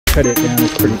cut it down,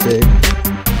 it's pretty big.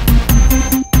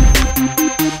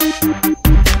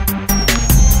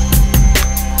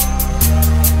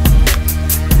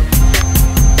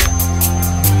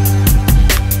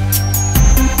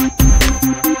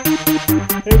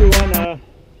 Hey everyone,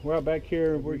 we're out back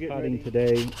here. We're getting ready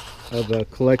today of a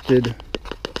collected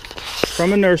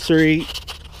from a nursery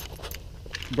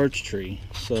birch tree.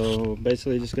 So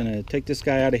basically just gonna take this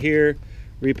guy out of here,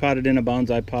 repot it in a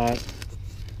bonsai pot.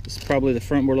 This is probably the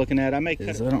front we're looking at. I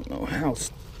don't know how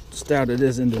stout it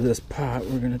is into this pot.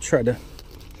 We're gonna try to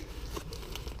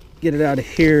get it out of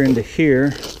here into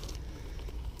here.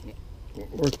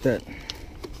 Work that.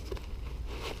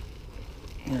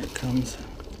 There it comes.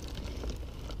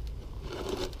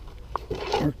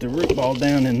 Work the root ball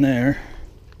down in there,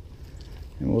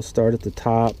 and we'll start at the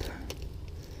top.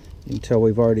 You can tell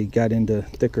we've already got into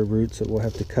thicker roots that we'll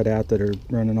have to cut out that are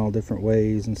running all different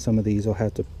ways, and some of these will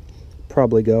have to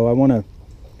probably go.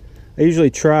 I usually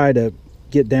try to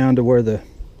get down to where the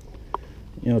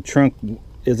trunk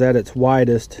is at its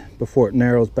widest before it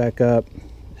narrows back up,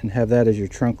 and have that as your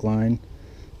trunk line.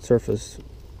 Surface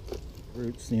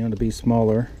roots to be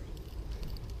smaller.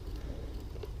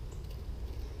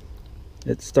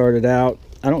 It started out,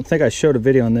 I don't think I showed a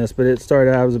video on this, but it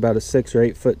started out, it was about a 6 or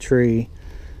 8 foot tree.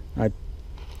 I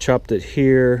chopped it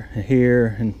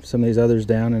here, and some of these others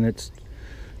down, and it's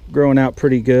growing out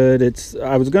pretty good.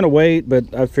 I was going to wait,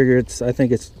 but I figure I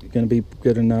think it's going to be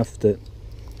good enough that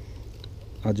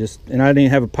and I didn't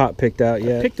have a pot picked out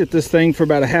yet. I picked at this thing for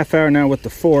about a half hour now with the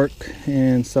fork,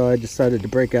 and so I decided to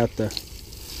break out the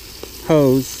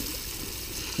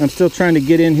hose. I'm still trying to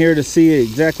get in here to see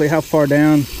exactly how far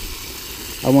down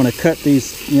I want to cut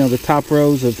these, the top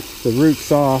rows of the roots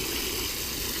off.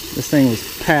 This thing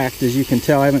was packed, as you can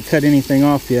tell. I haven't cut anything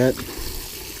off yet.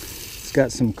 It's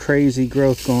got some crazy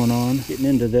growth going on. Getting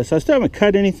into this. I still haven't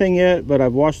cut anything yet, but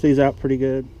I've washed these out pretty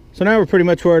good. So now we're pretty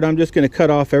much where I'm just going to cut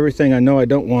off everything I know I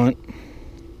don't want.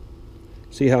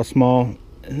 See how small.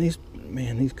 And these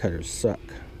cutters suck.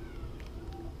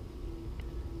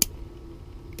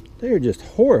 They are just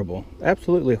horrible.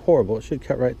 Absolutely horrible. It should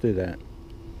cut right through that.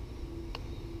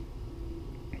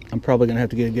 I'm probably going to have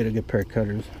to get a good pair of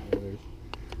cutters.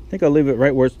 I think I'll leave it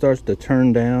right where it starts to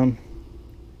turn down.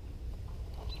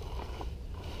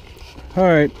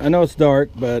 Alright, I know it's dark,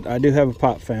 but I do have a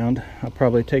pot found. I'll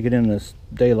probably take it in this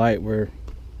daylight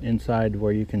inside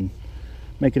where you can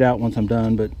make it out once I'm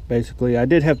done. But basically, I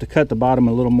did have to cut the bottom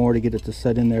a little more to get it to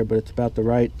set in there, but it's about the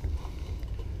right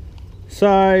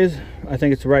size. I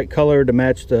think it's the right color to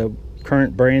match the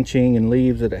current branching and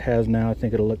leaves that it has now. I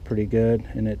think it'll look pretty good,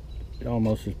 and it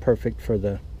almost is perfect for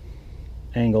the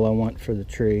angle I want for the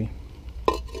tree.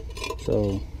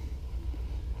 So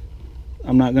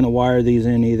I'm not going to wire these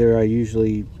in either. I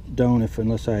usually don't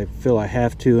unless I feel I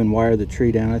have to, and wire the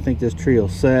tree down. I think this tree will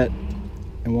set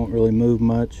and won't really move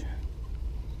much.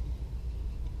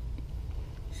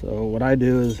 So what I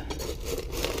do is,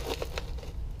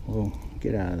 we'll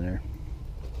get out of there.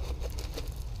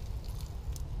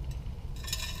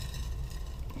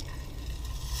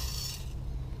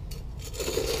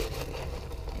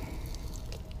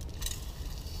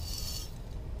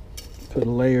 Put a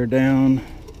layer down,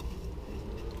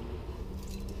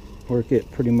 work it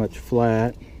pretty much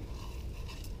flat.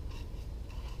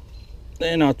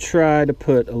 Then I'll try to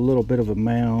put a little bit of a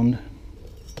mound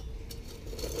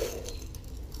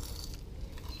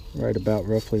right about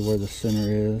roughly where the center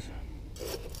is.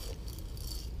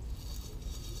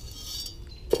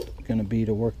 Gonna be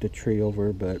to work the tree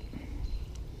over, but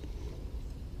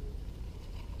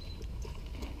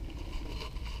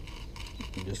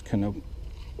just kind of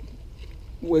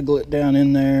wiggle it down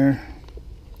in there.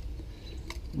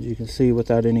 As you can see,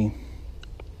 without any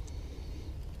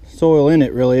soil in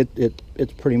it, really,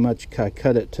 it's pretty much, I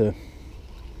cut it to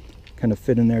kind of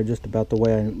fit in there just about the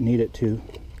way I need it to.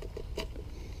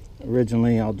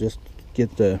 Originally, I'll just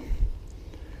get the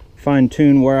fine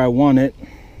tune where I want it,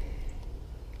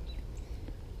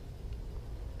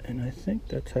 and I think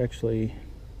that's actually,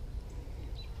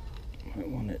 I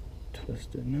want it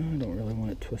twisted. No, I don't really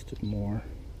want it twisted more.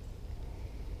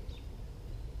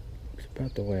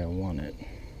 About the way I want it.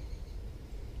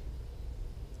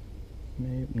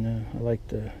 Maybe no, I like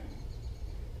I'll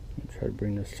try to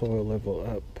bring the soil level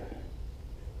up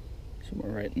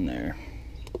somewhere right in there,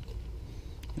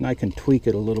 and I can tweak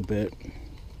it a little bit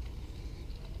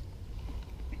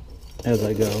as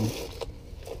I go.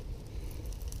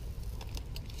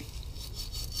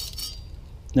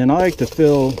 Then I like to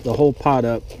fill the whole pot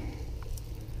up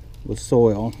with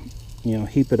soil,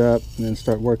 heap it up and then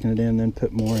start working it in, then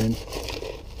put more in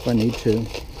if I need to.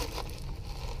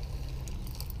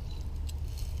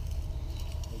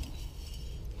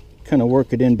 kind of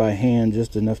work it in by hand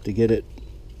just enough to get it,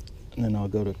 and then I'll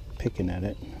go to picking at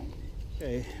it.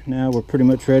 Okay, now we're pretty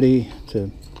much ready to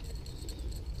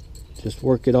just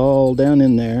work it all down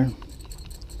in there.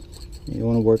 You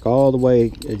want to work all the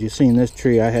way. As you see in this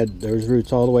tree, there's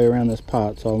roots all the way around this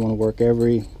pot, so I want to work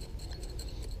every,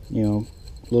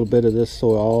 little bit of this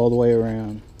soil all the way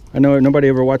around. I know nobody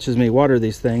ever watches me water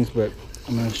these things, but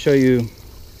I'm going to show you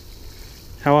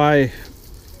how I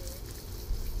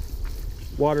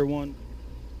water one.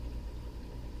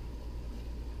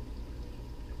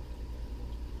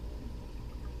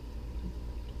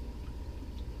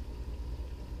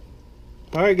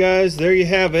 All right, guys, there you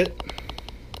have it.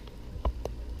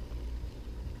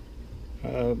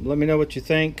 Let me know what you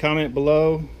think. Comment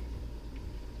below.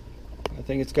 I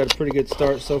think it's got a pretty good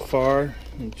start so far.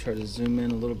 Let me try to zoom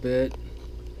in a little bit.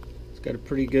 It's got a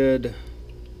pretty good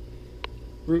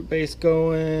root base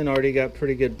going. Already got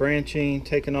pretty good branching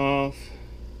taken off.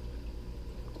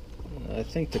 I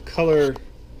think the color,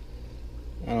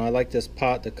 I like this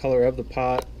pot. The color of the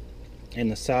pot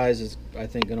and the size is, I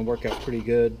think, going to work out pretty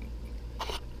good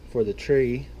for the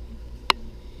tree.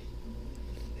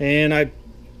 And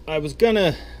I was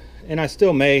gonna, and I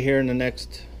still may here in the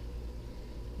next,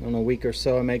 I don't know, week or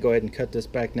so, I may go ahead and cut this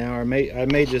back now, or I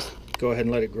may just go ahead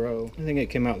and let it grow. I think it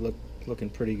came out looking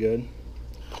pretty good.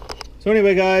 So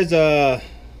anyway, guys,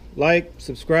 like,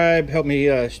 subscribe, help me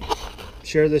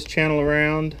share this channel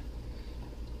around,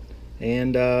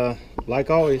 and like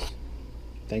always,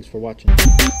 thanks for watching.